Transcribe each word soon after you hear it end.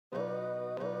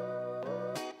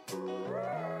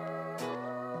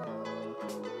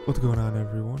What's going on,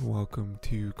 everyone? Welcome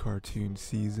to cartoon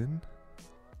season.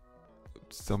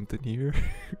 Something here.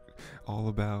 All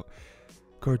about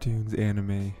cartoons,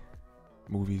 anime,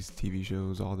 movies, TV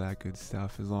shows, all that good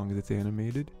stuff. As long as it's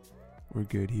animated, we're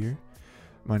good here.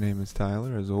 My name is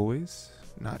Tyler, as always.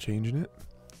 Not changing it.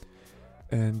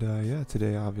 And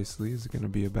today obviously is going to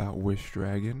be about Wish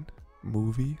Dragon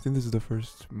movie. I think this is the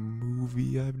first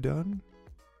movie I've done.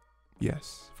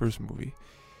 Yes, first movie.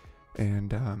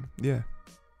 And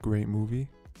great movie.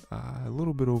 A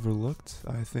little bit overlooked,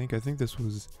 I think. I think this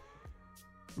was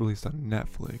released on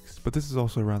Netflix, but this is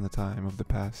also around the time of the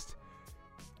past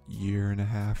year and a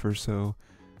half or so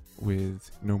with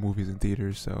no movies in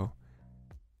theaters, so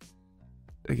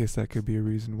I guess that could be a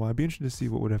reason why. I'd be interested to see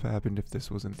what would have happened if this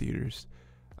was in theaters.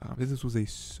 If this was a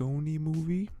Sony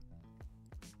movie,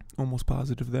 almost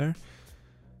positive there,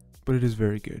 but it is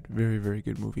very good. Very, very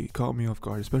good movie. It caught me off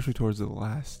guard, especially towards the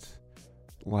last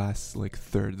like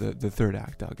third, the third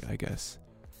act, I guess.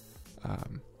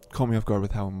 Caught me off guard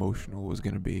with how emotional it was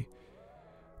gonna be,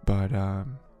 but I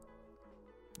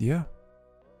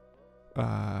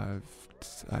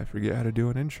forget how to do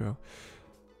an intro.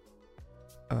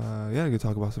 I'm gonna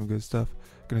talk about some good stuff.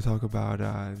 Gonna talk about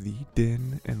the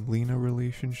Din and Lena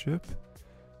relationship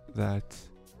that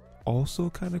also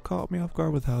kind of caught me off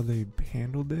guard with how they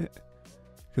handled it,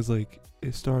 because like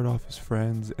it started off as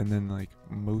friends, and then like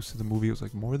most of the movie was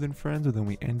like more than friends, and then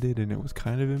we ended and it was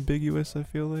kind of ambiguous, I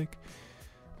feel like.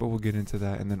 But we'll get into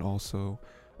that. And then also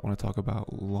I want to talk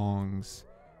about Long's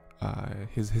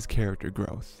his character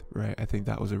growth, right? I think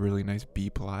that was a really nice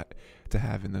B plot to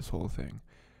have in this whole thing.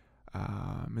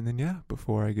 And then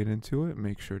before I get into it,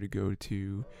 make sure to go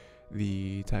to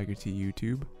the Tiger T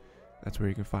YouTube. That's where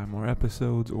you can find more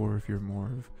episodes, or if you're more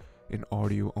of an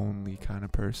audio only kind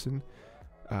of person,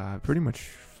 pretty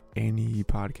much any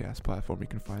podcast platform you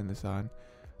can find this on.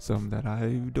 Some that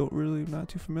I'm not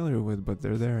too familiar with, but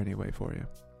they're there anyway for you.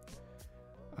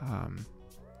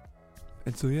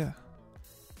 And so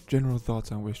general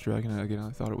thoughts on Wish Dragon. Again, I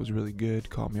thought it was really good,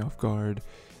 caught me off guard.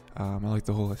 I like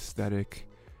the whole aesthetic.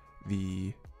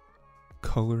 The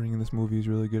coloring in this movie is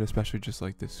really good, especially just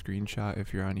like this screenshot.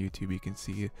 If you're on YouTube, you can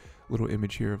see a little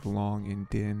image here of Long and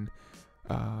Din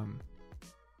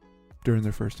during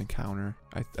their first encounter,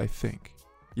 I think.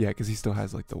 Yeah, because he still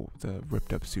has like the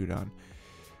ripped up suit on.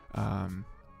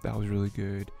 That was really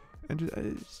good. And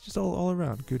it's just all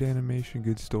around good animation,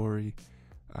 good story.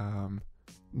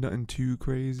 Nothing too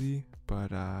crazy,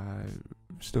 but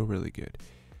still really good.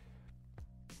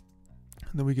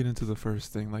 And then we get into the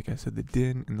first thing, like I said, the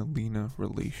Din and the Lena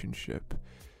relationship.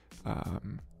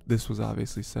 This was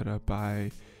obviously set up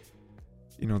by,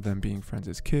 them being friends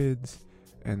as kids,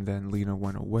 and then Lena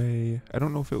went away. I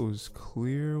don't know if it was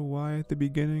clear why at the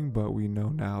beginning, but we know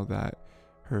now that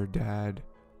her dad,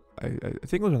 I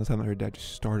think it was around the time that her dad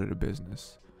just started a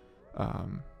business.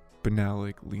 But now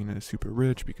like Lena is super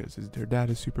rich because her dad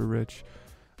is super rich.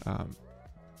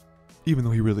 Even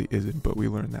though he really isn't, but we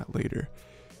learn that later.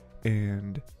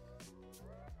 And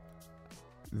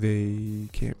they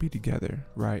can't be together,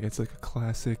 right? It's like a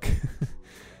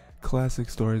classic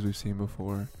stories we've seen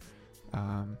before.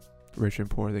 Rich and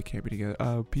poor, they can't be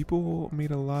together. People made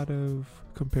a lot of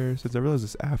comparisons. I realized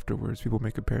this afterwards. People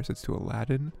make comparisons to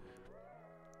Aladdin.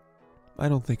 I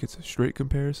don't think it's a straight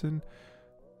comparison,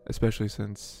 especially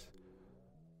since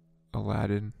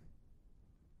Aladdin,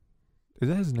 is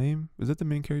that his name? Is that the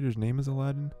main character's name is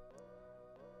Aladdin?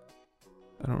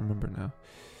 I don't remember now.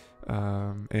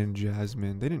 And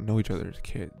Jasmine, they didn't know each other as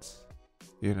kids.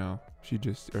 He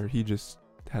just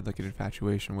had like an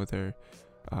infatuation with her.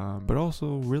 But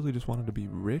also really just wanted to be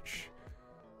rich,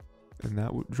 and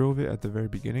that drove it at the very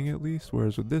beginning, at least.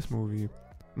 Whereas with this movie,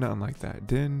 nothing like that.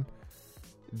 Din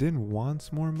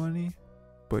wants more money,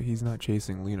 but he's not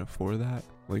chasing Lena for that.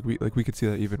 Like we could see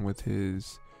that even with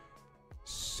his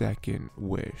second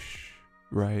wish,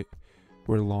 right?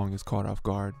 Where Long is caught off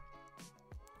guard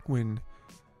when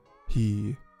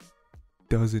he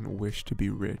doesn't wish to be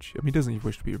rich. I mean, he doesn't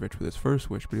wish to be rich with his first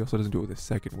wish, but he also doesn't do it with his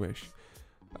second wish.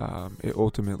 It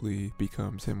ultimately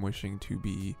becomes him wishing to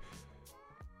be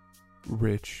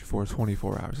rich for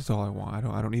 24 hours. That's all I want.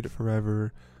 I don't need it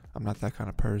forever. I'm not that kind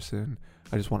of person.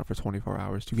 I just want it for 24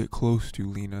 hours to get close to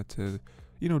Lena, to,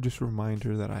 just remind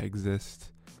her that I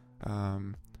exist.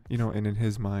 And in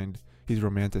his mind, he's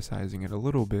romanticizing it a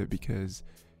little bit because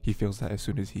he feels that as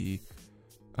soon as he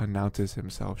announces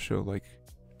himself,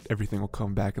 everything will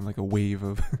come back in like a wave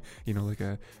of, like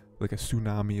a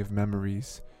tsunami of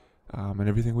memories. And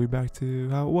everything will be back to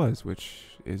how it was,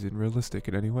 which isn't realistic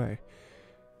in any way.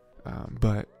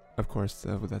 But of course,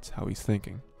 that's how he's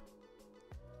thinking.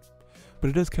 But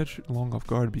it does catch Long off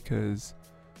guard because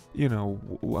you know,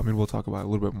 I mean, we'll talk about it a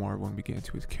little bit more when we get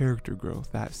into his character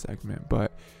growth, that segment,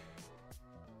 but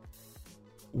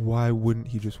why wouldn't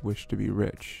he just wish to be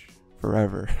rich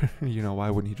forever? You know, why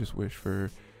wouldn't he just wish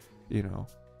for, you know,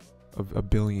 a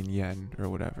billion yen or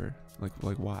whatever? Like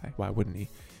why wouldn't he?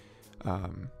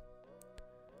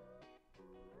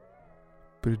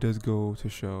 But it does go to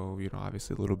show, you know,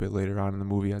 obviously a little bit later on in the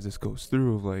movie as this goes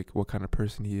through, of like what kind of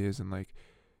person he is, and like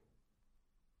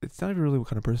it's not even really what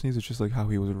kind of person he is, it's just like how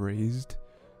he was raised,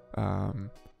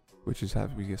 which is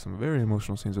we get some very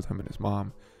emotional scenes with him and his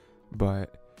mom,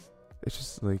 but it's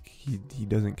just like he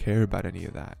doesn't care about any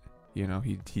of that, you know.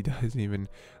 He doesn't even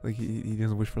like he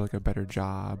doesn't wish for like a better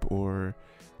job or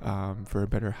for a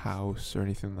better house or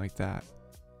anything like that.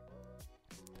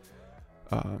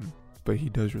 But he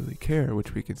does really care,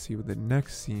 which we can see with the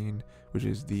next scene, which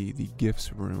is the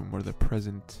gifts room, or the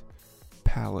present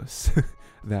palace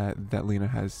that Lena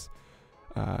has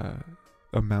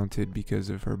amounted because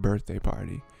of her birthday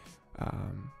party.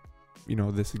 You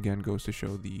know, this again goes to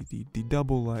show the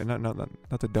double life, not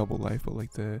the double life, but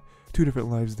like the two different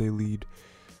lives they lead,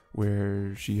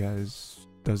 where she has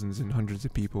dozens and hundreds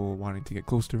of people wanting to get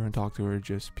close to her and talk to her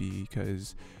just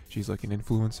because she's like an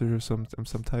influencer of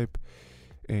some type,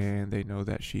 and they know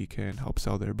that she can help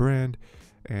sell their brand,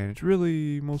 and it's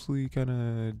really mostly kind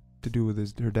of to do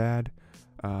with her dad,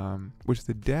 which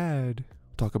the dad,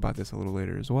 we'll talk about this a little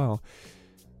later as well,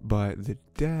 but the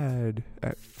dad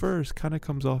at first kind of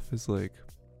comes off as like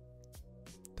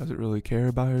doesn't really care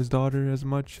about his daughter as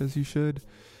much as he should.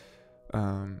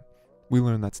 We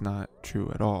learn that's not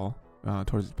true at all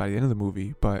by the end of the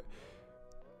movie, but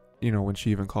you know, when she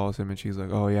even calls him and she's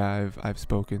like, oh yeah, I've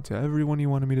spoken to everyone you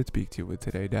wanted me to speak to with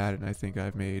today, Dad, and I think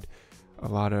I've made a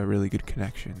lot of really good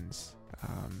connections.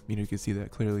 You know, you can see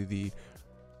that clearly the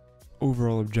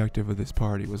overall objective of this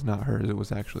party was not hers, it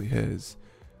was actually his,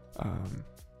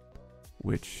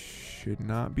 which should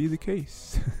not be the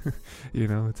case. You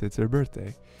know, it's her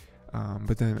birthday.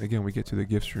 But then again, we get to the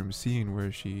gifts room scene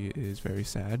where she is very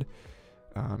sad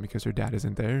because her dad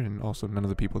isn't there, and also none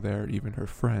of the people there are even her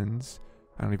friends.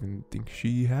 I don't even think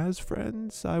she has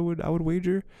friends, I would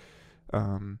wager.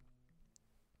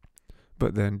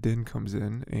 But then Din comes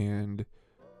in and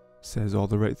says all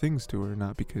the right things to her,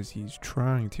 not because he's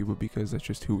trying to, but because that's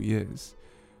just who he is.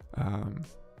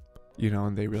 You know,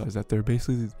 and they realize that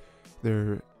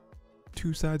they're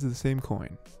two sides of the same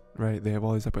coin, right? They have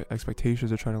all these expectations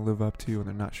they're trying to live up to, and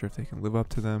they're not sure if they can live up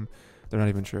to them. They're not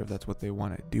even sure if that's what they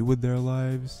want to do with their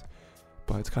lives,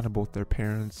 but it's kind of both their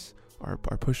parents are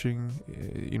pushing,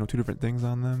 you know, two different things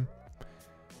on them.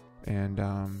 And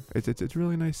it's a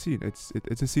really nice scene.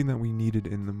 It's a scene that we needed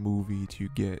in the movie to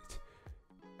get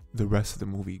the rest of the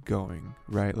movie going,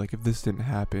 right? Like if this didn't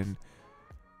happen,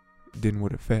 Din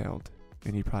would have failed,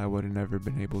 and he probably would have never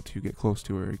been able to get close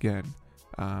to her again.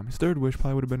 His third wish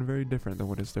probably would have been very different than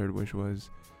what his third wish was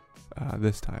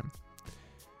this time.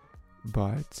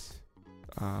 But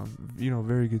you know,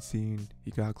 very good scene. He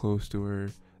got close to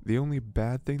her. The only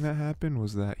bad thing that happened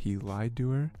was that he lied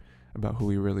to her about who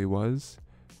he really was.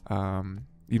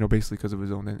 You know, basically because of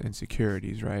his own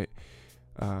insecurities, right?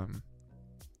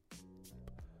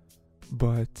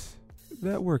 But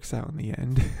that works out in the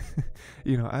end.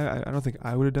 You know, I don't think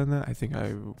I would have done that. I think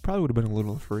I probably would have been a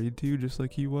little afraid to, just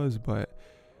like he was. But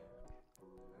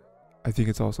I think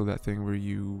it's also that thing where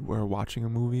you are watching a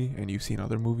movie and you've seen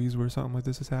other movies where something like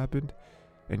this has happened,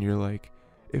 and you're like,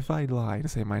 if I lie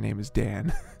and say my name is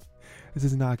Dan, this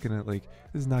is not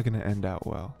gonna end out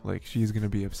well. Like, she's gonna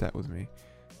be upset with me,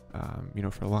 you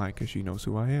know, for lying, because she knows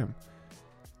who I am.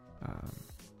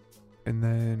 And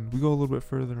then we go a little bit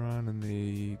further on, and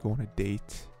they go on a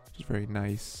date, which is very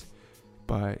nice.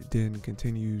 But Din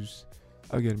continues,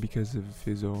 again, because of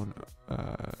his own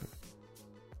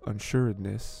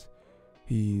unsuredness,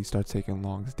 he starts taking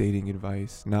Long's dating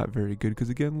advice. Not very good, because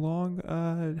again, Long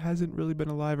hasn't really been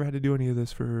alive or had to do any of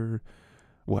this for,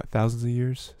 what, thousands of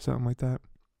years? Something like that.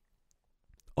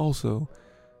 Also,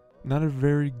 not a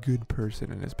very good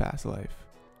person in his past life.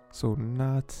 So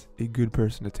not a good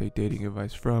person to take dating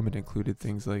advice from. It included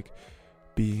things like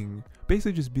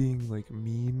basically just being like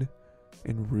mean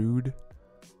and rude.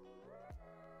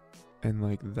 And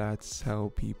like that's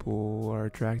how people are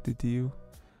attracted to you.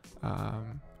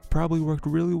 Probably worked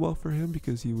really well for him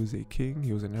because he was a king,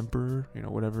 he was an emperor, you know,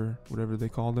 whatever they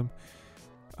called him.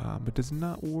 But does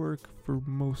not work for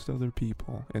most other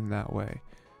people in that way,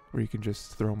 where you can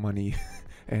just throw money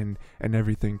and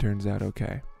everything turns out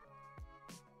okay.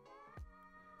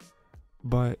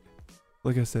 But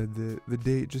like I said, the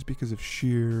date, just because of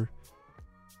sheer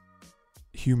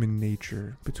human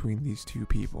nature between these two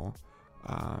people,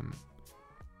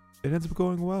 it ends up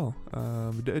going well.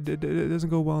 It doesn't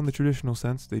go well in the traditional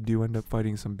sense. They do end up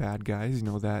fighting some bad guys. You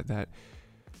know, that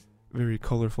very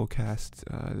colorful cast,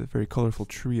 the very colorful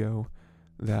trio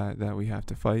that we have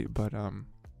to fight. But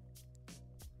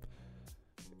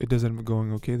it does end up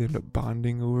going okay. They end up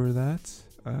bonding over that.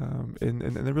 And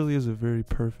it really is a very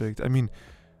perfect. I mean,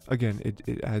 again,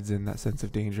 it adds in that sense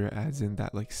of danger. It adds in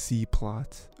that like C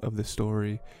plot of the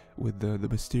story with the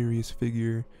mysterious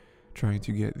figure trying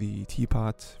to get the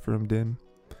teapot from Din.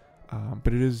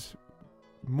 But it is,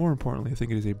 more importantly, I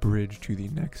think it is a bridge to the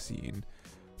next scene,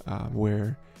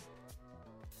 where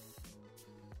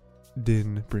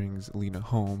Din brings Lena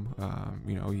home.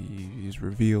 You know, he's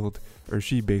revealed, or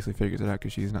she basically figures it out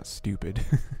because she's not stupid.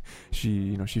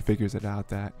 she figures it out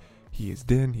that he is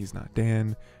Din, he's not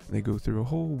Dan. And they go through a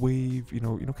whole wave, you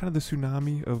know, kind of the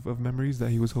tsunami of memories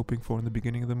that he was hoping for in the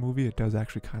beginning of the movie. It does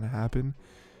actually kind of happen.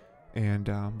 And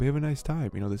they have a nice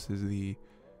time. You know, this is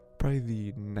probably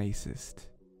the nicest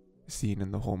scene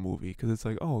in the whole movie, because it's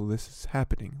like, oh, this is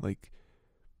happening. Like,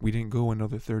 we didn't go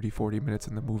another 30-40 minutes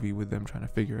in the movie with them trying to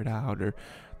figure it out, or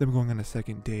them going on a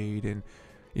second date, and,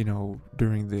 you know,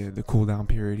 during the cool down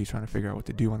period, he's trying to figure out what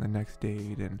to do on the next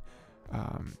date, and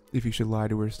if he should lie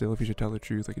to her still, if he should tell the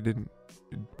truth. Like, it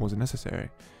wasn't necessary,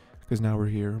 because now we're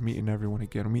here, we're meeting everyone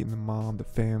again, we're meeting the mom, the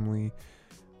family.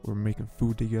 We're making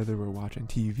food together, we're watching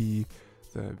TV.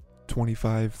 The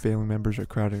 25 family members are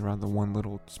crowding around the one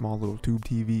small little tube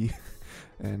TV.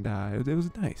 And it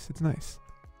was nice. It's nice.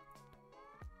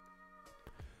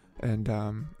 And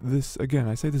this, again,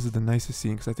 I say this is the nicest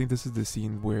scene because I think this is the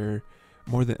scene where,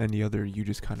 more than any other, you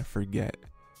just kind of forget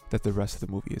that the rest of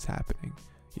the movie is happening.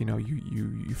 You know,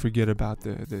 you forget about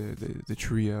the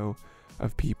trio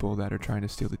of people that are trying to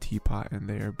steal the teapot, and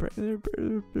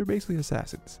they're basically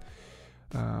assassins.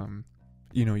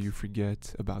 You know, you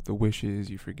forget about the wishes,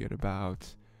 you forget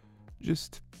about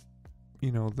just,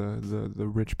 you know, the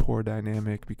rich poor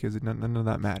dynamic, because none of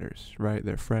that matters, right?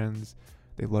 They're friends,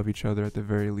 they love each other at the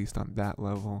very least on that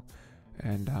level,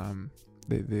 and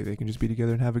they can just be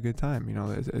together and have a good time, you know,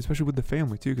 especially with the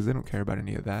family too, because they don't care about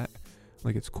any of that.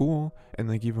 Like, it's cool. And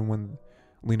like, even when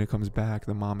Lena comes back,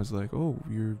 the mom is like, oh,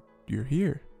 you're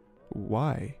here,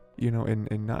 why? You know, and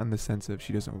not in the sense of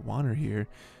she doesn't want her here,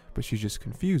 but she's just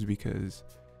confused because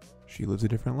she lives a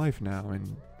different life now,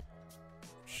 and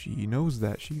she knows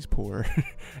that she's poor.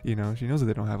 You know, she knows that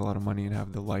they don't have a lot of money and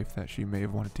have the life that she may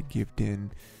have wanted to give Din.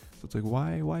 So it's like,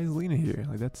 why is Lena here?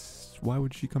 Like, why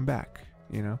would she come back?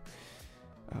 You know?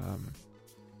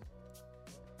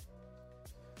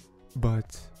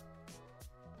 But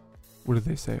what do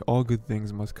they say? All good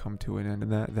things must come to an end,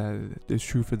 and that is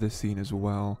true for this scene as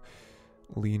well.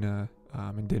 Lena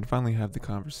and Din finally have the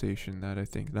conversation that I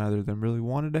think neither of them really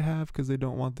wanted to have, because they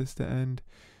don't want this to end.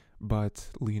 But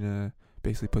Lena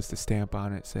basically puts the stamp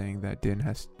on it, saying that Din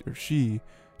she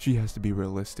has to be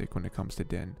realistic when it comes to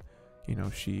Din. You know,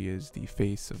 she is the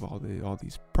face of all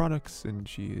these products, and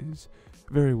she is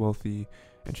very wealthy,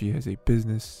 and she has a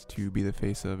business to be the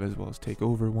face of, as well as take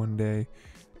over one day.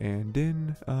 And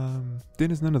Din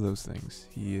is none of those things.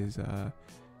 He is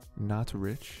not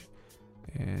rich,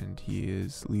 and he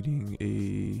is leading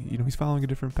he's following a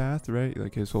different path, right?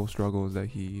 Like, his whole struggle is that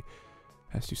he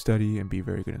has to study and be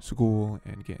very good in school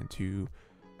and get into,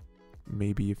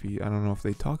 maybe I don't know if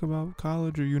they talk about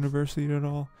college or university at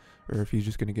all, or if he's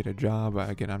just going to get a job.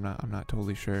 Again, I'm not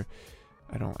totally sure.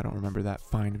 I don't remember that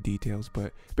fine of details,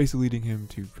 but basically leading him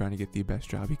to trying to get the best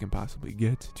job he can possibly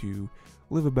get to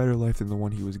live a better life than the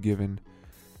one he was given.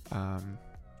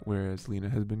 Whereas Lena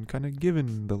has been kind of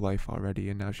given the life already,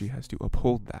 and now she has to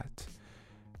uphold that.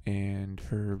 And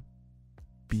her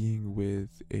being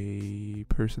with a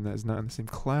person that is not in the same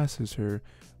class as her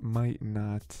might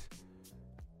not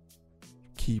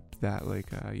keep that,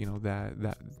 like,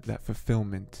 that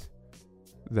fulfillment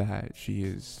that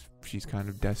she's kind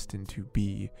of destined to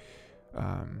be.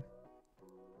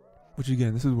 Which,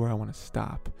 again, this is where I want to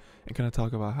stop and kind of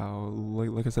talk about how,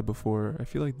 like I said before, I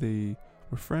feel like they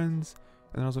were friends,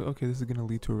 and I was like, okay, this is going to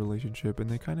lead to a relationship, and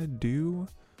they kind of do,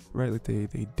 right? Like, they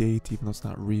date even though it's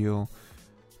not real.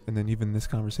 And then even this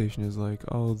conversation is like,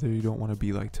 oh, they don't want to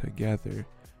be, like, together,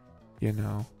 you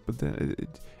know? But then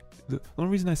the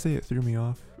only reason I say it threw me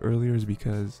off earlier is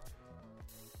because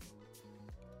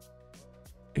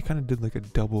it kind of did like a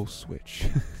double switch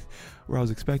where I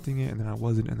was expecting it, and then I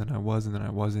wasn't, and then I was, and then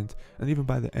I wasn't. And even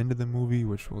by the end of the movie,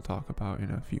 which we'll talk about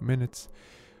in a few minutes,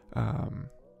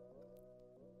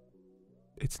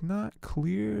 it's not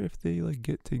clear if they, like,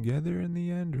 get together in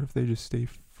the end, or if they just stay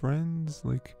friends.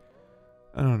 Like,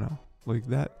 I don't know. Like,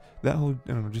 that whole,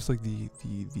 I don't know, just like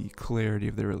the clarity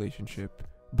of their relationship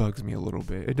bugs me a little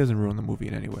bit. It doesn't ruin the movie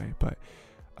in any way, but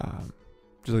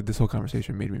Just like this whole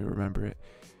conversation made me remember it.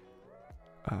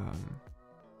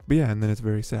 But yeah, and then it's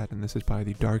very sad, and this is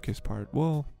probably the darkest part.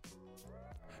 Well,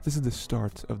 this is the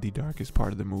start of the darkest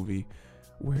part of the movie,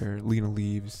 where Lena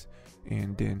leaves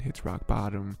and Din hits rock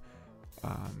bottom.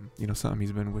 Something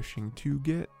he's been wishing to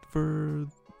get for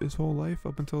his whole life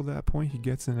up until that point. He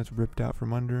gets in, it's ripped out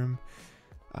from under him.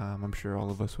 I'm sure all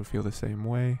of us would feel the same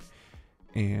way.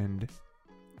 And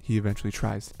he eventually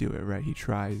tries to do it, right? He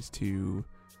tries to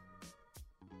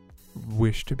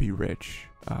wish to be rich.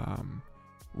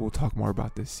 We'll talk more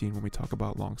about this scene when we talk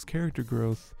about Long's character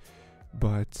growth,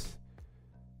 but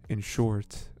in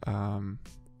short,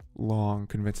 Long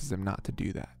convinces him not to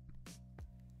do that.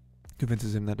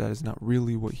 Convinces him that that is not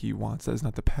really what he wants. That is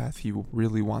not the path he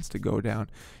really wants to go down.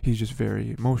 He's just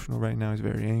very emotional right now. He's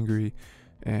very angry,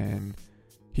 and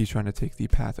he's trying to take the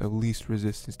path of least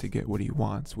resistance to get what he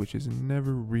wants, which is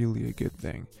never really a good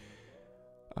thing.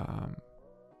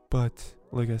 But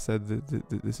like I said,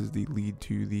 this is the lead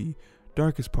to the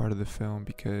darkest part of the film,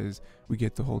 because we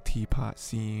get the whole teapot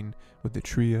scene with the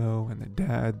trio and the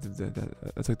dad.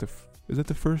 That's like is that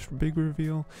the first big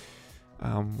reveal?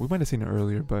 We might have seen it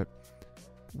earlier, but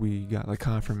we got like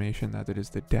confirmation that it is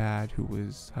the dad who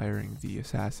was hiring the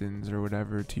assassins or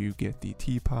whatever to get the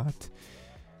teapot.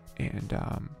 And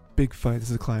big fight. This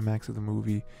is the climax of the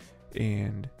movie,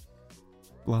 and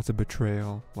lots of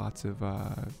betrayal, lots of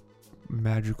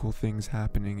magical things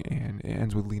happening, and it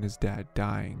ends with Lena's dad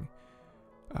dying.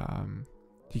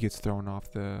 He gets thrown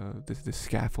off the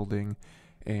scaffolding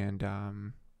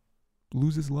and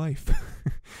loses life,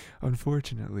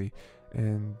 unfortunately.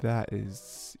 And that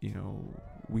is,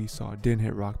 we saw Din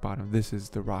hit rock bottom. This is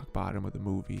the rock bottom of the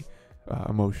movie,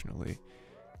 emotionally.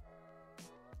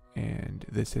 And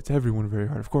this hits everyone very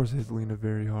hard. Of course, it hits Lena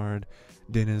very hard.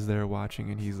 Din is there watching,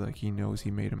 and he's like, he knows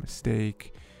he made a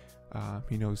mistake.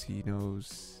 He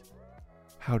knows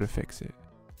how to fix it,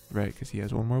 right? Because he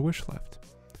has one more wish left.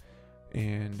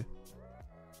 And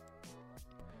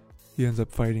he ends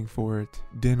up fighting for it.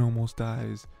 Din almost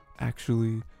dies.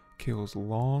 Actually kills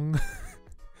Long,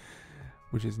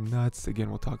 which is nuts. Again,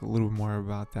 we'll talk a little bit more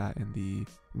about that in the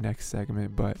next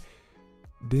segment. But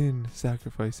Din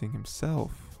sacrificing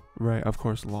himself, right? Of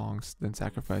course, Long then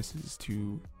sacrifices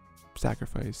to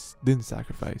sacrifice. Din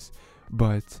sacrifice.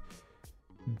 But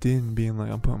Din being like,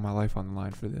 I'm putting my life on the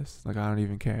line for this. Like, I don't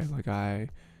even care. Like, I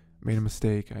made a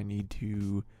mistake. I need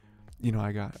to,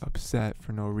 I got upset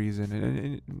for no reason.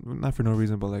 And not for no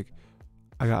reason, but like,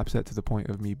 I got upset to the point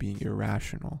of me being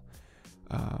irrational.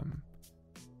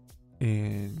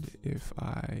 And if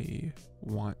I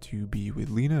want to be with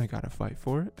Lena, I gotta fight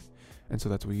for it. And so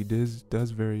that's what he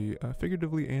does very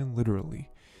figuratively and literally.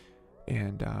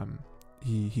 And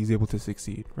he's able to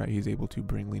succeed, right? He's able to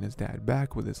bring Lena's dad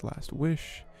back with his last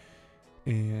wish.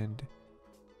 And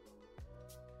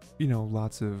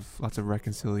lots of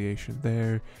reconciliation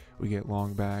there. We get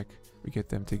Long back. We get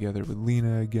them together with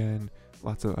Lena again.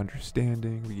 Lots of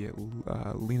understanding. We get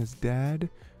Lena's dad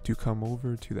to come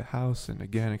over to the house and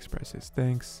again express his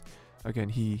thanks. Again,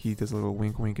 he does a little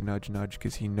wink, wink, nudge, nudge,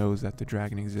 because he knows that the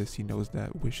dragon exists. He knows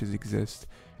that wishes exist,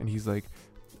 and he's like,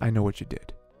 "I know what you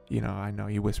did. I know."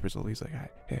 He whispers a little. He's like,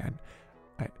 "Hey,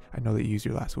 I know that you used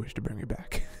your last wish to bring me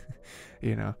back."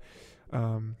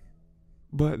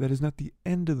 But that is not the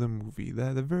end of the movie.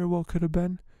 That very well could have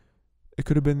been. It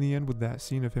could have been the end with that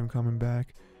scene of him coming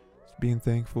back, being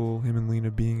thankful, him and Lena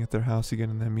being at their house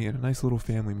again, and then meeting a nice little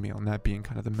family meal, and that being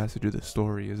kind of the message of the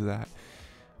story is that,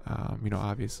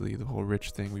 obviously the whole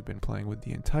rich thing we've been playing with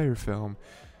the entire film,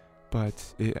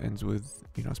 but it ends with,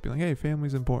 us being like, hey,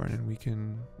 family's important, and we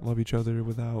can love each other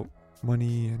without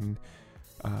money, and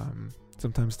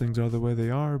sometimes things are the way they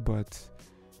are, but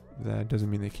that doesn't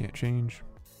mean they can't change.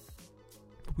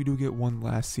 But we do get one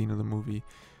last scene of the movie,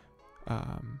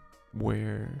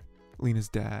 where Lena's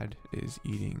dad is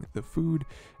eating the food,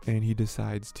 and he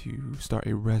decides to start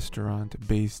a restaurant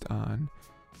based on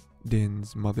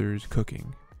Din's mother's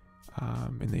cooking,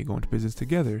 and they go into business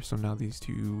together. So now these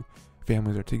two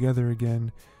families are together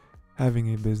again,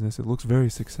 having a business. It looks very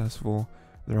successful.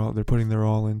 They're putting their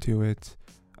all into it.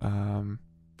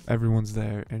 Everyone's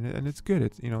there, and it's good.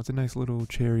 It's it's a nice little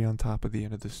cherry on top of the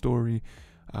end of the story.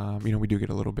 We do get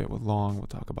a little bit with Long. We'll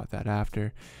talk about that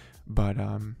after. But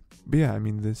yeah, I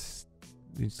mean,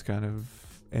 it's kind of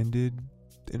ended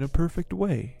in a perfect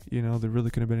way. There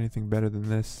really couldn't have been anything better than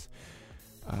this.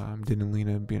 Din and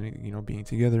Lena being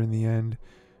together in the end.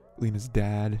 Lena's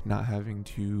dad not having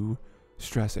to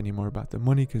stress anymore about the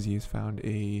money because he has found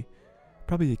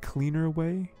probably a cleaner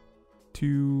way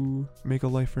to make a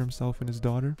life for himself and his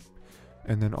daughter.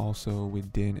 And then also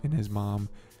with Din and his mom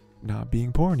not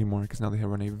being poor anymore, because now they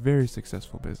run a very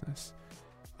successful business.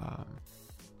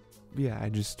 Yeah, I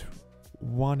just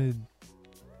wanted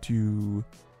to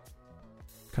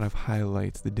kind of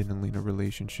highlight the Din and Lena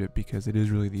relationship, because it is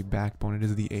really the backbone. It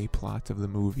is the A plot of the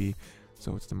movie,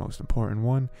 so it's the most important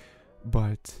one.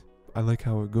 But I like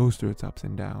how it goes through its ups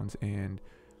and downs, and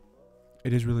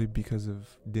it is really because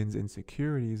of Din's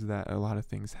insecurities that a lot of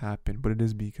things happen, but it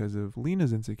is because of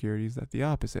Lena's insecurities that the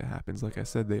opposite happens. Like I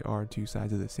said, they are two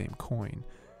sides of the same coin.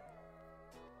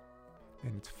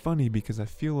 And it's funny because I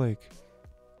feel like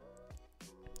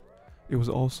it was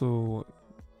also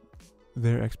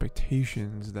their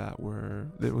expectations that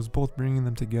was both bringing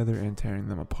them together and tearing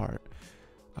them apart.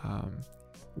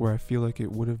 Where I feel like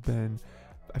it would have been,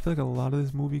 I feel like a lot of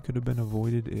this movie could have been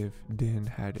avoided if Din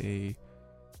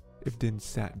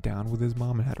sat down with his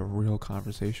mom and had a real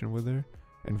conversation with her,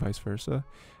 and vice versa.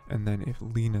 And then if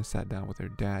Lena sat down with her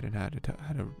dad and had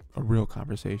a real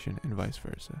conversation, and vice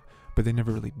versa. But they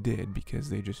never really did, because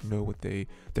they just know what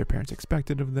their parents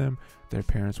expected of them. Their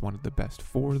parents wanted the best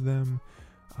for them,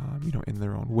 in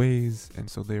their own ways. And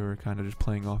so they were kind of just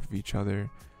playing off of each other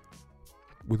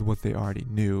with what they already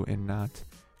knew, and not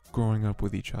growing up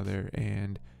with each other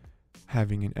and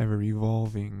having an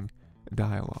ever-evolving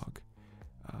dialogue.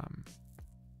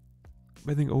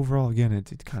 I think overall, again,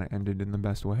 it kind of ended in the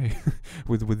best way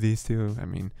with these two. I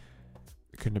mean,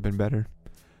 it couldn't have been better.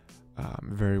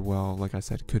 Very well, like I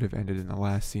said, could have ended in the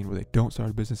last scene where they don't start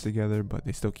a business together, but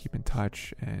they still keep in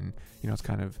touch, and it's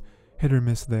kind of hit or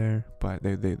miss there, but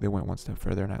they went one step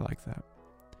further, and I like that.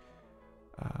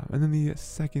 And then the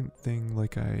second thing,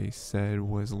 like I said,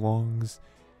 was Long's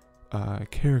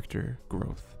character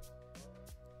growth.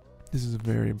 This is a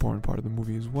very important part of the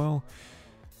movie as well,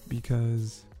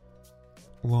 because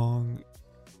Long,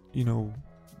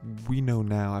 we know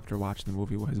now after watching the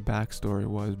movie what his backstory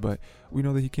was, but we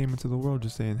know that he came into the world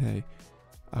just saying, hey,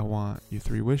 I want your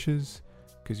 3 wishes,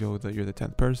 because you're the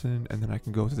 10th person, and then I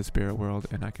can go to the spirit world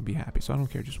and I can be happy. So I don't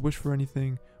care, just wish for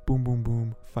anything, boom, boom,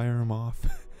 boom, fire him off.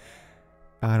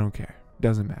 I don't care,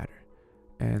 doesn't matter.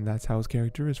 And that's how his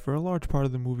character is. For a large part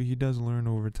of the movie, he does learn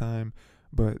over time,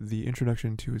 but the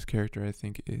introduction to his character, I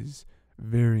think, is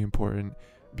very important,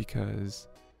 because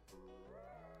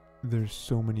there's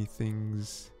so many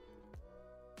things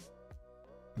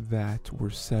that were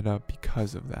set up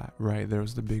because of that, right? There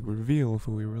was the big reveal of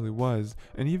who he really was,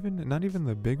 and not even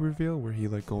the big reveal where he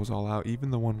goes all out,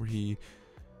 even the one where he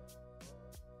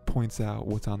points out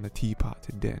what's on the teapot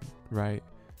to Din, right?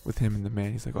 With him and the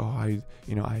man, he's like, oh,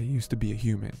 I used to be a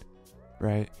human,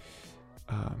 right?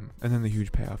 And then the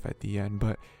huge payoff at the end.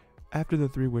 But after the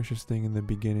 3 wishes thing in the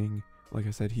beginning, like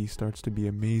I said, he starts to be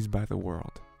amazed by the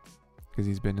world, because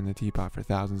he's been in the teapot for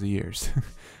thousands of years.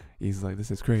 He's like, this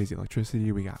is crazy.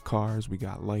 Electricity, we got cars, we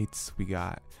got lights, we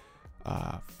got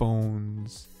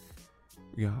phones,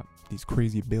 we got these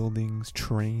crazy buildings,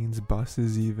 trains,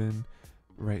 buses even,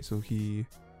 right? So he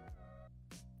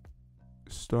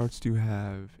starts to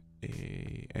have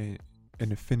an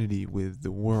affinity with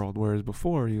the world, whereas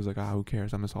before he was like, who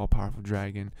cares? I'm this all-powerful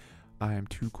dragon. I am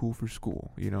too cool for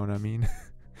school. You know what I mean?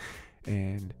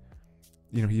 And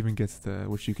he even gets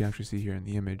which you can actually see here in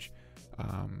the image.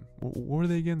 What were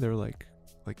they again? They're like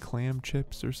clam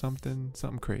chips or something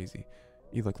crazy.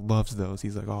 He loves those.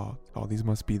 He's like, oh, these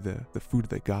must be the food of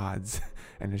the gods.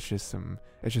 And it's just some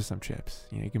chips.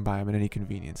 You can buy them at any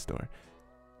convenience store.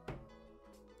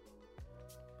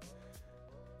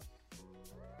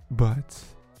 But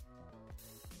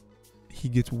he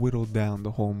gets whittled down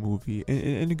the whole movie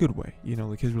in a good way.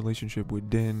 His relationship with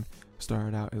Din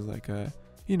started out as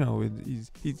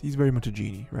he's very much a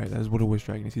genie, right? That's what a wish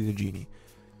dragon is. He's a genie.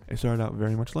 It started out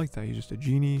very much like that. He's just a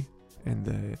genie and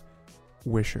the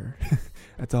wisher.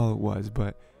 That's all it was.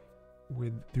 But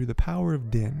through the power of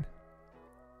Din,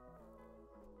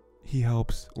 he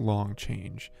helps Long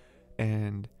change.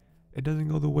 And it doesn't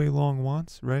go the way Long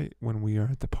wants, right? When we are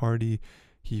at the party,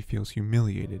 he feels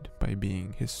humiliated by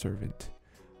being his servant.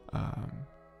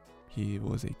 He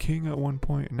was a king at one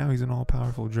point, and now he's an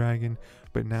all-powerful dragon,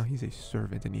 but now he's a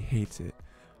servant, and he hates it.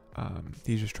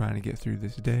 He's just trying to get through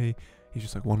this day. He's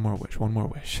just like, one more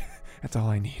wish. That's all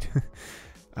I need.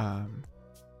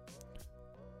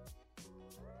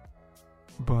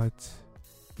 But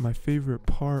my favorite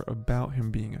part about him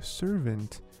being a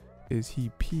servant is he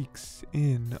peeks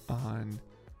in on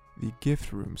the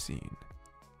gift room scene.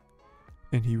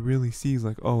 And he really sees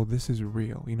oh, this is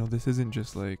real. This isn't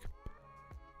just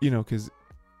because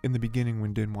in the beginning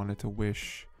when Din wanted to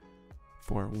wish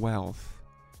for wealth,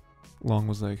 Long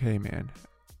was like, hey man,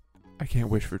 I can't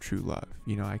wish for true love.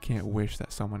 I can't wish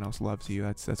that someone else loves you.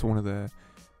 That's one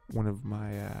of my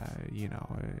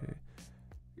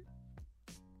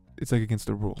it's like against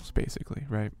the rules, basically,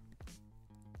 right?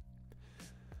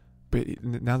 But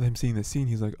now that I'm seeing the scene,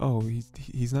 he's like, oh,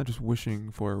 he's not just wishing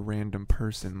for a random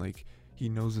person. Like, he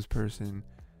knows this person,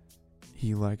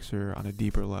 he likes her on a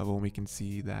deeper level, and we can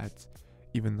see that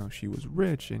even though she was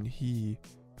rich, and he,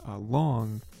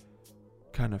 Long,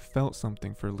 kind of felt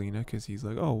something for Lena, because he's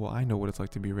like, oh, well, I know what it's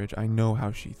like to be rich. I know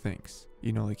how she thinks.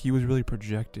 You know, like, he was really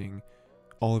projecting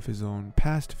all of his own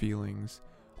past feelings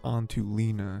onto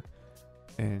Lena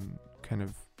and kind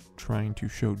of trying to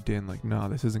show Din, like, no,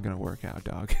 this isn't going to work out,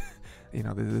 dog. You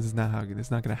know, this is not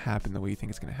it's not going to happen the way you think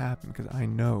it's going to happen, because I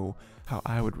know how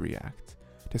I would react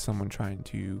to someone trying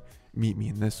to meet me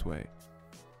in this way.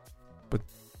 But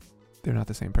they're not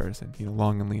the same person. You know,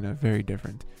 Long and Lena, very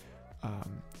different.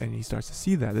 And he starts to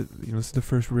see that, you know, this is the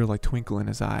first real, like, twinkle in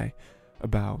his eye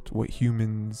about what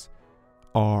humans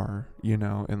are, you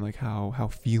know, and like how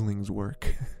feelings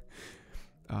work.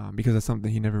 Because that's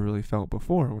something he never really felt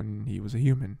before when he was a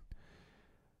human.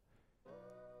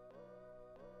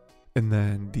 And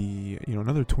then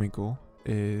another twinkle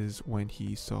is when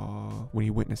he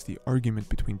witnessed the argument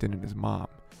between Din and his mom.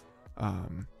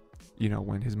 You know,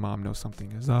 when his mom knows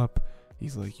something is up,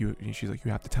 she's like, you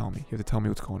have to tell me. You have to tell me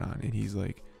what's going on. And he's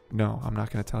like, no, I'm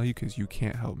not going to tell you because you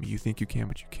can't help me. You think you can,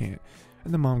 but you can't.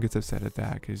 And the mom gets upset at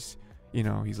that because, you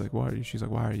know, he's like, she's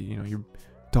like, why are you, you know, you're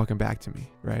talking back to me,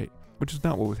 right? Which is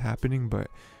not what was happening, but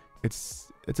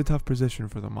it's a tough position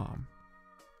for the mom.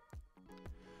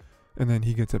 And then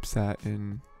he gets upset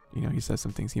and, you know, he says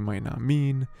some things he might not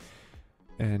mean.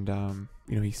 And,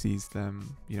 you know, he sees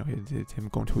them, you know, him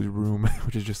going to his room,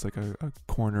 which is just like a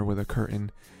corner with a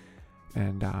curtain.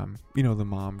 And, you know, the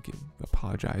mom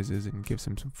apologizes and gives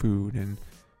him some food, and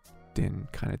Din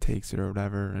kind of takes it or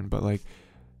whatever. But like,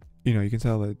 you know, you can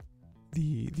tell that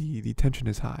the tension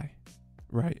is high,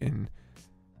 right? And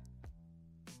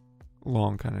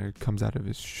Long kind of comes out of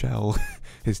his shell,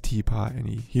 his teapot, and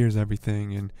he hears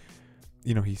everything, and,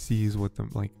 you know, he sees what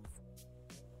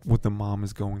the mom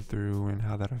is going through and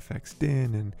how that affects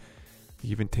Din, and he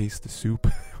even tastes the soup,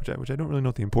 which I don't really know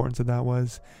what the importance of that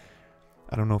was.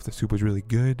 I don't know if the soup was really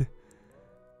good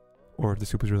or if the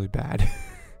soup was really bad.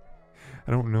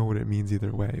 I don't know what it means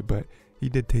either way, but he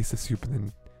did taste the soup and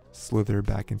then slither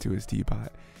back into his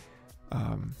teapot.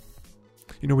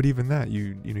 You know, but even that,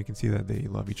 you can see that they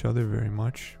love each other very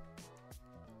much.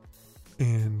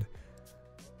 And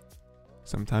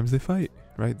sometimes they fight,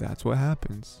 right? That's what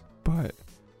happens. But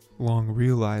Long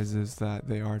realizes that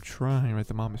they are trying, right?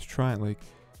 The mom is trying, like,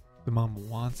 the mom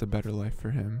wants a better life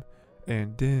for him.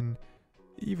 And Din,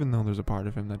 even though there's a part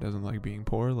of him that doesn't like being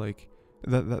poor, like,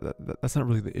 that's not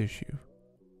really the issue,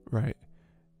 right?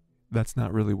 That's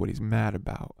not really what he's mad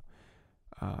about.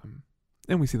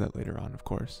 And we see that later on, of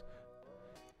course.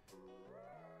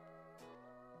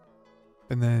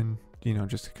 And then, you know,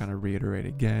 just to kind of reiterate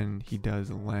again, he does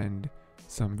lend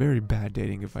some very bad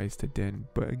dating advice to Din.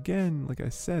 But again, like I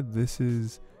said, this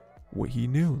is what he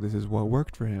knew. This is what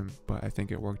worked for him. But I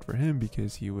think it worked for him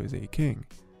because he was a king.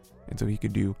 And so he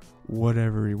could do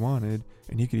whatever he wanted,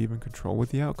 and he could even control what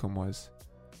the outcome was.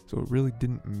 So it really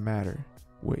didn't matter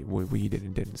what he did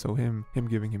and didn't. So him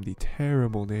giving him the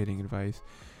terrible dating advice,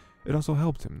 it also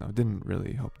helped him, though. It didn't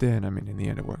really help Din. I mean, in the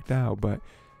end it worked out, but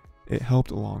it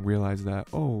helped Long realize that,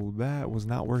 oh, that was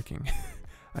not working.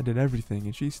 I did everything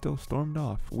and she still stormed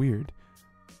off. Weird.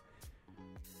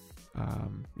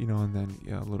 You know, and then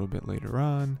a little bit later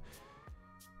on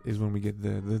is when we get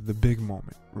the big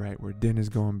moment, right? Where Din is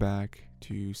going back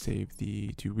to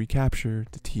recapture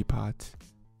the teapot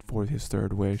for his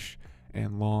third wish,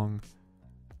 and Long,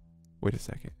 wait a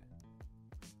second.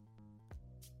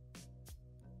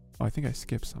 Oh, I think I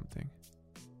skipped something.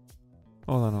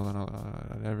 Hold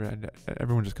on.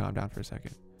 Everyone just calm down for a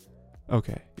second.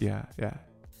 Okay, yeah.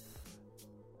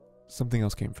 Something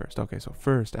else came first. Okay, so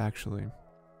first, actually,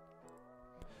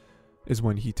 is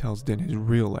when he tells Din his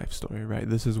real life story, right?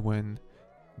 This is when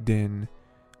Din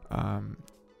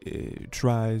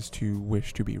tries to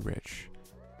wish to be rich.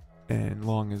 And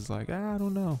Long is like, I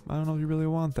don't know if you really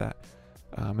want that.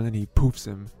 And then he poofs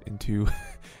him into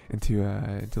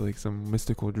like some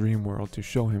mystical dream world to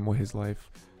show him what his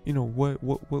life, you know,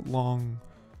 what Long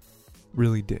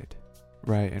really did,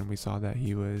 right? And we saw that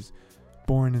he was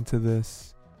born into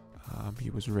this. He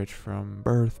was rich from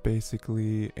birth,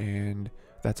 basically, and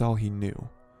that's all he knew.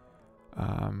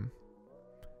 And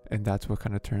that's what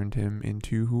kind of turned him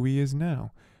into who he is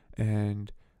now.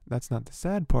 And that's not the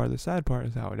sad part. The sad part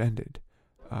is how it ended.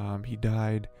 He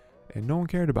died, and no one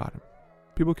cared about him.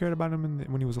 People cared about him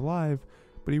when he was alive,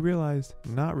 but he realized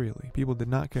not really. People did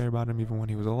not care about him even when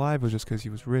he was alive. It was just because he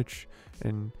was rich,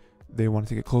 and they wanted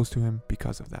to get close to him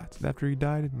because of that. After he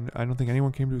died, I don't think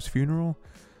anyone came to his funeral.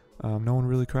 No one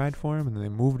really cried for him, and then they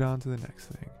moved on to the next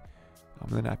thing.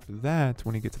 And then after that,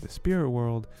 when he gets to the spirit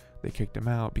world, they kicked him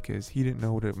out because he didn't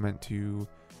know what it meant to,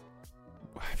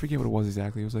 I forget what it was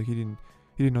exactly. It was like he didn't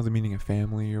know the meaning of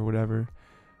family or whatever.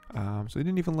 So they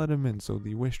didn't even let him in. So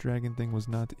the wish dragon thing was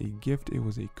not a gift, it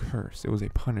was a curse. It was a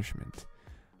punishment.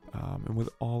 And with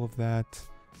all of that,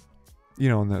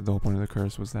 and the whole point of the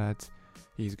curse was that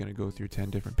he's going to go through 10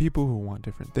 different people who want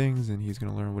different things, and he's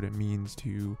going to learn what it means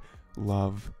to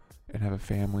love and have a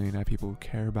family and have people who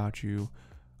care about you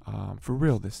for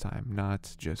real this time,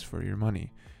 not just for your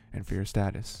money and for your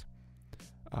status.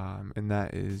 And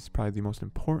that is probably the most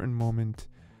important moment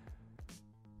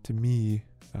to me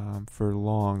for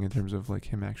Long, in terms of like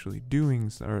him actually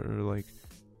doing or like,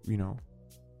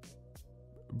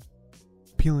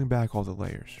 peeling back all the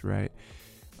layers, right?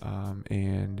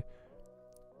 And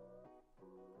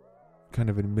kind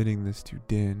of admitting this to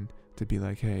Din, to be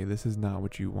like, hey, this is not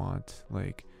what you want.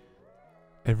 Like,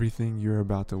 everything you're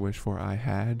about to wish for I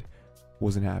had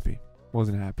wasn't happy.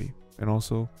 And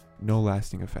also, no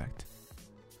lasting effect.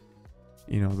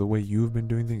 The way you've been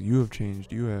doing things, you have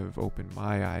changed. You have opened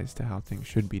my eyes to how things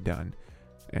should be done.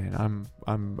 And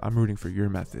I'm rooting for your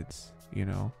methods,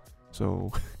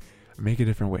 So make a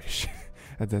different wish.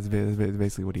 That's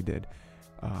basically what he did.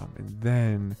 And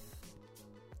then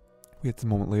we had the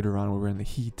moment later on where we're in the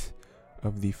heat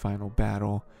of the final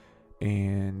battle,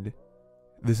 and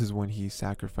this is when he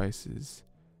sacrifices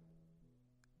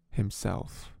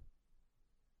himself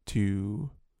to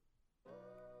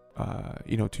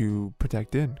to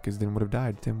protect Din, because Din would have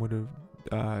died. Din would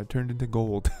have turned into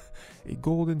gold, a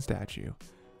golden statue.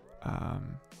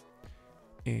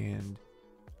 And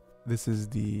this is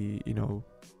the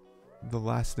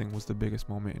last thing was the biggest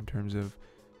moment in terms of,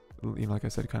 like I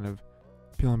said, kind of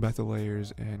peeling back the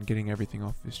layers and getting everything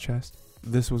off his chest.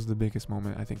 This was the biggest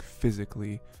moment, I think,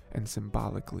 physically and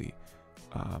symbolically,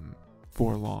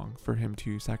 for Long, for him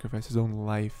to sacrifice his own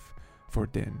life for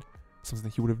Din, something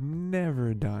that he would have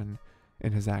never done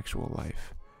in his actual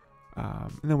life.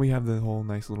 And then we have the whole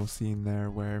nice little scene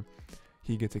there where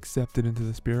he gets accepted into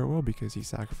the spirit world because he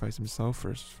sacrificed himself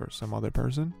for some other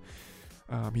person.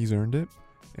 He's earned it,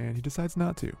 and he decides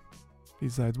not to. He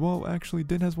decides, well, actually,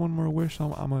 Din has one more wish,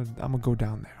 so I'm gonna go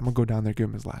down there. I'm gonna go down there, give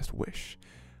him his last wish.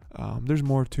 There's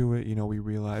more to it. We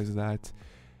realize that,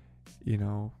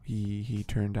 he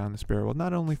turned down the spirit world,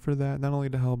 not only for that, not only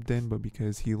to help Din, but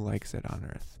because he likes it on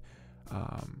Earth.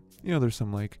 There's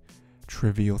some like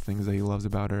trivial things that he loves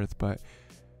about Earth, but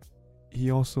he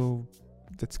also,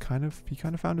 he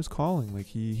kind of found his calling. Like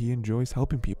he enjoys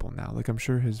helping people now. Like, I'm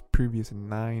sure his previous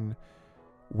 9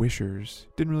 wishers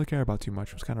didn't really care about too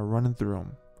much, was kind of running through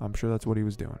them. I'm sure that's what he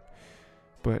was doing.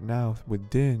 But now with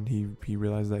Din, he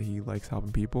realized that he likes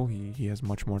helping people. He has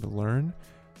much more to learn.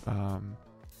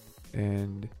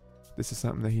 And this is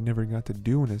something that he never got to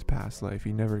do in his past life.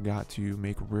 He never got to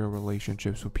make real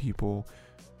relationships with people,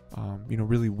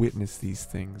 really witness these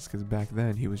things. Because back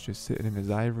then, he was just sitting in his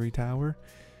ivory tower,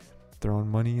 throwing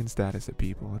money and status at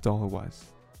people. That's all it was.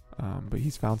 But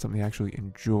he's found something he actually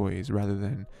enjoys, rather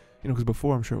than, because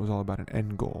before I'm sure it was all about an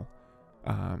end goal.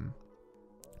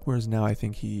 Whereas now I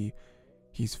think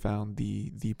he's found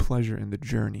the pleasure in the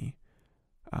journey.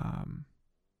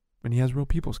 And he has real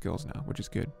people skills now, which is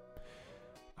good.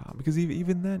 Because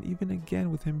even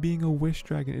again, with him being a wish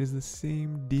dragon, it is the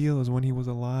same deal as when he was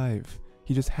alive.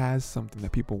 He just has something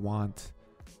that people want,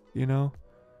 He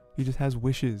just has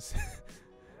wishes.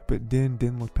 But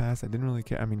Din looked past that, didn't really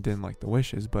care. I mean, Din liked the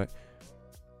wishes, but,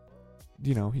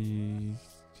 he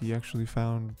actually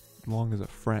found Long as a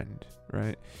friend,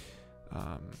 right?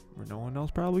 Where no one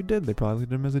else probably did. They probably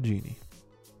did him as a genie,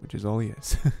 which is all he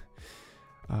is.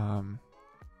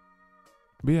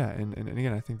 But yeah, and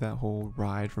again, I think that whole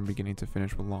ride from beginning to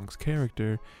finish with Long's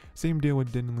character, same deal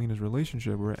with Din and Lena's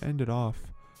relationship, where it ended off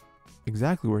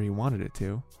exactly where he wanted it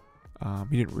to.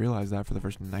 He didn't realize that for the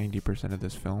first 90% of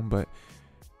this film, but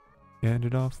it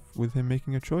ended off with him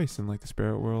making a choice, and like the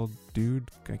spirit world dude,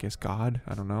 I guess God,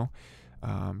 I don't know.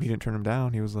 He didn't turn him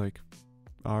down. He was like,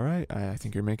 all right, I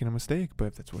think you're making a mistake, but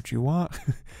if that's what you want,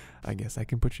 I guess I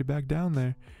can put you back down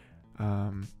there.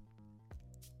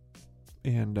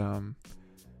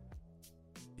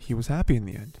 He was happy in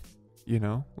the end,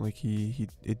 like it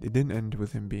didn't end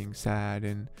with him being sad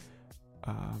and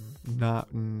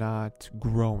not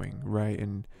growing, right,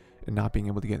 and not being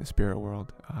able to get in the spirit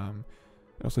world.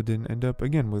 It also didn't end up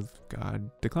again with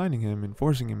God declining him and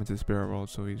forcing him into the spirit world,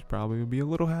 so he's probably would be a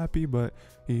little happy, but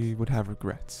he would have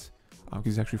regrets.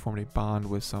 He's actually formed a bond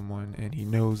with someone, and he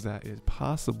knows that it is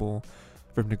possible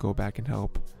for him to go back and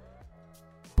help,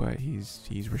 but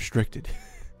he's restricted.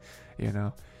 You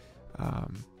know.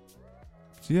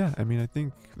 So yeah, I mean, I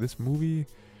think this movie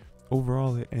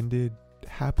overall, it ended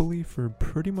happily for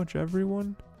pretty much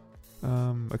everyone,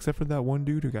 except for that one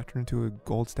dude who got turned into a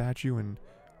gold statue and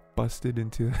busted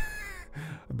into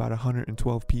about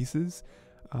 112 pieces.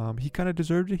 He kind of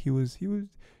deserved it. He was a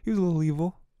little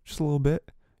evil, just a little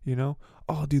bit, you know.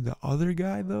 Oh, dude, the other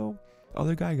guy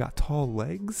got tall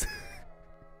legs,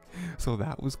 so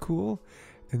that was cool.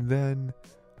 And then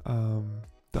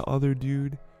the other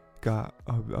dude got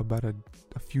about a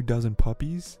few dozen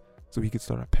puppies, so he could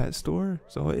start a pet store.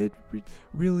 So it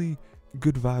really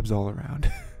good vibes all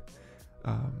around.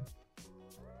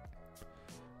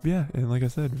 Yeah, and like I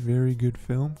said, very good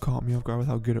film. Caught me off guard with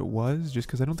how good it was, just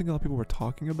because I don't think a lot of people were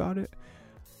talking about it.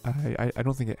 I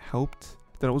don't think it helped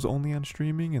that it was only on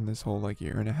streaming, and this whole like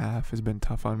year and a half has been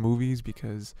tough on movies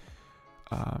because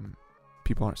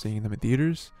people aren't seeing them in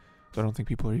theaters. So I don't think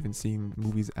people are even seeing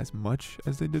movies as much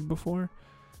as they did before.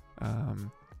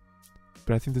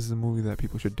 But I think this is a movie that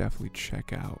people should definitely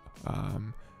check out.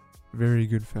 Very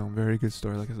good film, very good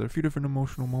story. Like I said, a few different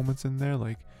emotional moments in there.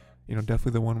 Like, you know,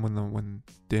 definitely the one when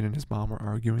Din and his mom were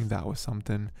arguing. That was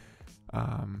something.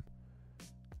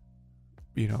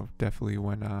 You know, definitely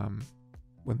when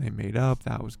they made up,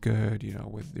 that was good. You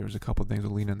know, there was a couple things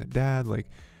with Lena and the dad. Like,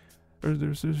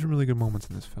 there's some really good moments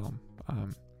in this film.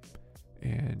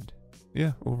 And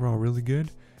yeah, overall really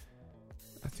good.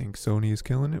 I think Sony is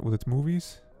killing it with its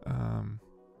movies. And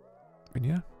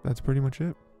yeah, that's pretty much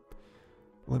it.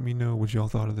 Let me know what y'all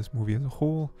thought of this movie as a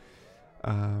whole.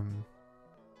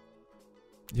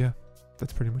 Yeah,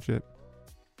 that's pretty much it.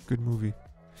 Good movie.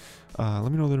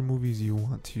 Let me know other movies you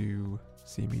want to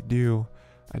see me do.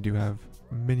 I do have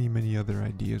many other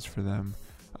ideas for them.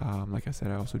 Like I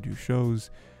said, I also do shows,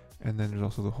 and then there's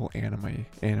also the whole anime.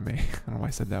 I don't know why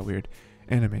I said that weird.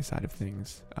 Anime side of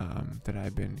things that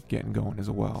I've been getting going as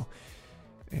well.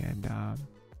 And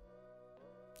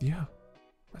yeah,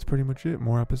 that's pretty much it.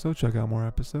 More episodes. Check out more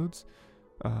episodes.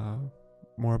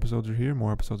 More episodes are here.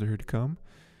 More episodes are here to come.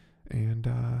 And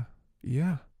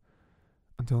yeah,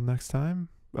 until next time,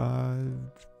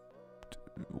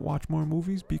 watch more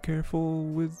movies. Be careful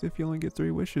with if you only get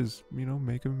 3 wishes. You know,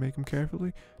 make them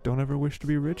carefully. Don't ever wish to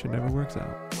be rich. It never works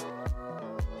out.